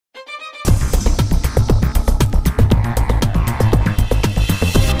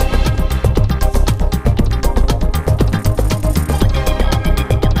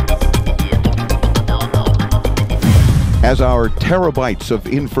as our terabytes of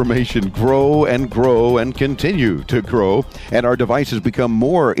information grow and grow and continue to grow, and our devices become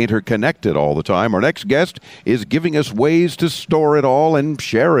more interconnected all the time, our next guest is giving us ways to store it all and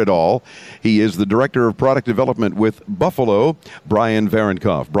share it all. He is the Director of Product Development with Buffalo, Brian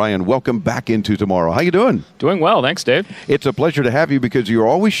Verenkoff. Brian, welcome back into Tomorrow. How you doing? Doing well, thanks, Dave. It's a pleasure to have you because you're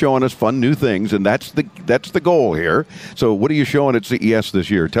always showing us fun new things, and that's the goal here. So what are you showing at CES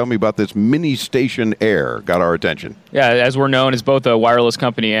this year? Tell me about this Mini Station Air. Got our attention. Yeah, as we're known as both a wireless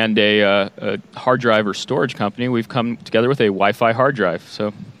company and a hard drive or storage company, we've come together with a Wi-Fi hard drive.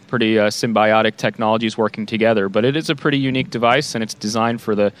 So pretty symbiotic technologies working together, but it is a pretty unique device, and it's designed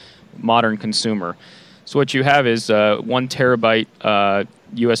for the modern consumer. So what you have is 1 terabyte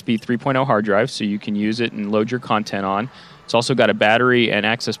USB 3.0 hard drive, so you can use it and load your content on. It's also got a battery and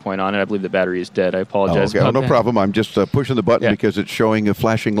access point on it. I believe the battery is dead. I apologize. Oh, no problem. I'm just pushing the button because it's showing a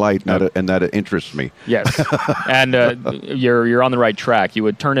flashing light, and that interests me. Yes, and you're on the right track. You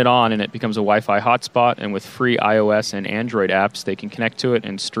would turn it on, and it becomes a Wi-Fi hotspot. And with free iOS and Android apps, they can connect to it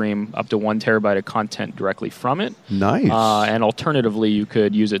and stream up to 1 terabyte of content directly from it. Nice. And alternatively, you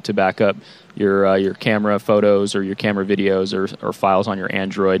could use it to back up your camera photos or your camera videos or files on your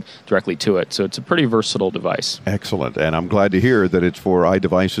Android directly to it. So it's a pretty versatile device. Excellent. And I'm glad to hear that it's for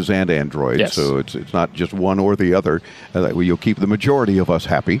iDevices and Android. Yes. So it's not just one or the other. You'll keep the majority of us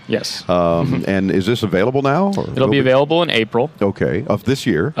happy. Yes. And is this available now? It'll be available in April. Okay. Of this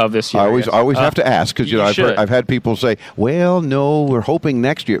year? Of this year, I always have to ask because I've had people say, well, no, we're hoping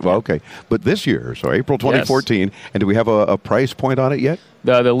next year. Well, okay. But this year, so April 2014. Yes. And do we have a price point on it yet?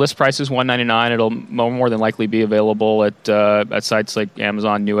 The list price is $199. It'll more than likely be available at sites like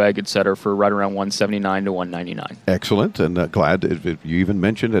Amazon, Newegg, et cetera, for right around $179 to $199. Excellent, and glad you even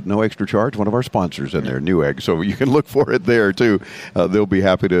mentioned at no extra charge one of our sponsors in there, Newegg, so you can look for it there too. They'll be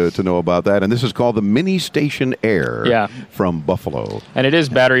happy to know about that. And this is called the Mini Station Air from Buffalo. And it is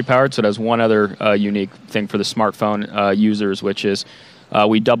battery powered, so it has one other unique thing for the smartphone users, which is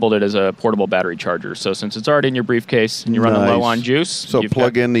we doubled it as a portable battery charger. So since it's already in your briefcase and you're running low on juice. So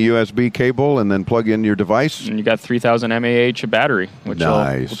plug in the USB cable and then plug in your device. And you got 3,000 mAh of battery, which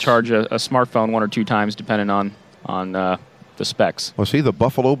will charge a smartphone 1 or 2 times depending on the specs. Well, see, the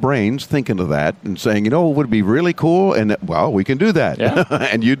Buffalo brains thinking of that and saying, would it be really cool? And, well, we can do that. Yeah.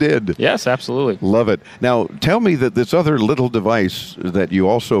 And you did. Yes, absolutely. Love it. Now, tell me that this other little device that you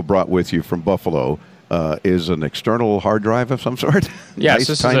also brought with you from Buffalo is an external hard drive of some sort? Yes, nice,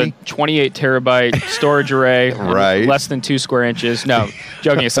 this tiny? is a 28 terabyte storage array, right. Less than 2 square inches. No,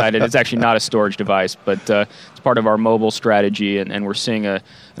 joking aside, it's actually not a storage device, but it's part of our mobile strategy, and we're seeing an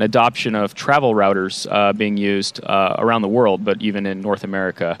adoption of travel routers being used around the world, but even in North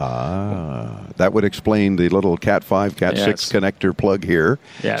America. That would explain the little Cat 5, Cat 6 connector plug here.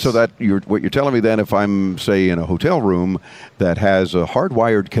 Yes. So that what you're telling me then, if I'm, say, in a hotel room that has a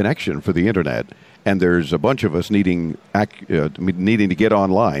hardwired connection for the internet, and there's a bunch of us needing to get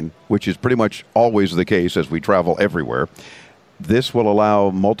online, which is pretty much always the case as we travel everywhere, this will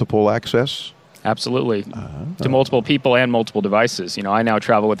allow multiple access? Absolutely. To multiple people and multiple devices. I now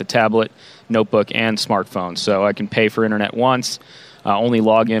travel with a tablet, notebook, and smartphone, so I can pay for internet once, only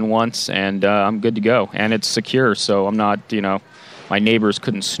log in once, and I'm good to go. And it's secure, so I'm not, my neighbors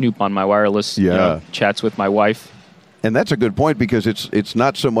couldn't snoop on my wireless chats with my wife. And that's a good point because it's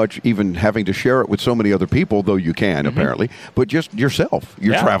not so much even having to share it with so many other people, though you can apparently, but just yourself.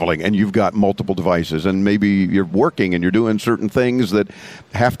 You're traveling and you've got multiple devices, and maybe you're working and you're doing certain things that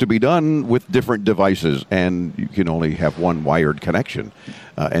have to be done with different devices, and you can only have one wired connection.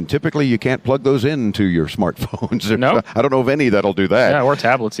 And typically you can't plug those into your smartphones. No. I don't know of any that'll do that. Yeah, or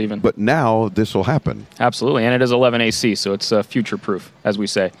tablets even. But now this will happen. Absolutely, and it is 11 AC, so it's future-proof, as we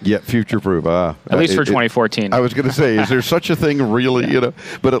say. Yeah, future-proof. At least for 2014. I was going to say, is there such a thing really,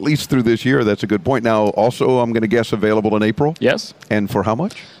 But at least through this year, that's a good point. Now, also, I'm going to guess available in April? Yes. And for how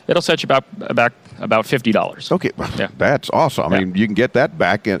much? It'll set you about $50. Okay, that's awesome. I mean, you can get that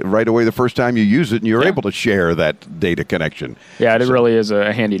back right away the first time you use it, and you're able to share that data connection. Yeah, it really is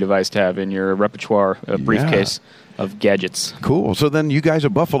a handy device to have in your repertoire briefcase of gadgets. Cool. So then you guys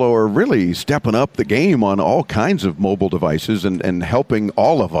at Buffalo are really stepping up the game on all kinds of mobile devices and helping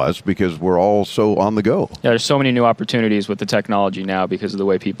all of us because we're all so on the go. Yeah, there's so many new opportunities with the technology now because of the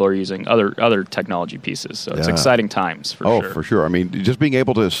way people are using other technology pieces. So it's exciting times for sure. Oh, for sure. I mean, just being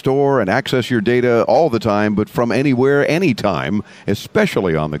able to store and access your data all the time, but from anywhere, anytime,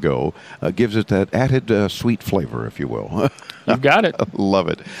 especially on the go, gives it that added sweet flavor, if you will. You've got it. Love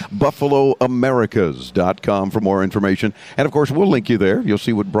it. BuffaloAmericas.com for more more information. And, of course, we'll link you there. You'll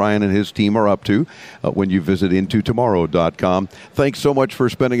see what Brian and his team are up to when you visit intotomorrow.com. Thanks so much for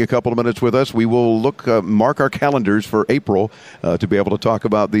spending a couple of minutes with us. We will mark our calendars for April to be able to talk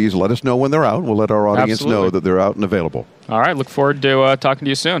about these. Let us know when they're out. We'll let our audience know that they're out and available. All right. Look forward to talking to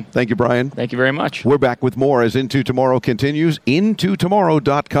you soon. Thank you, Brian. Thank you very much. We're back with more as Into Tomorrow continues.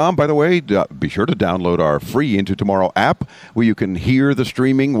 Intotomorrow.com. By the way, be sure to download our free Into Tomorrow app where you can hear the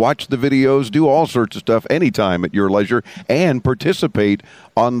streaming, watch the videos, do all sorts of stuff anytime at your leisure, and participate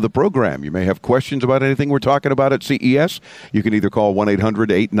on the program. You may have questions about anything we're talking about at CES. You can either call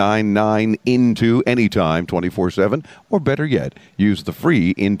 1-800-899-INTO anytime, 24/7, or better yet, use the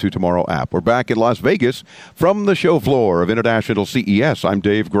free Into Tomorrow app. We're back in Las Vegas from the show floor of International CES. I'm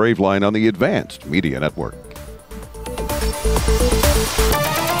Dave Graveline on the Advanced Media Network.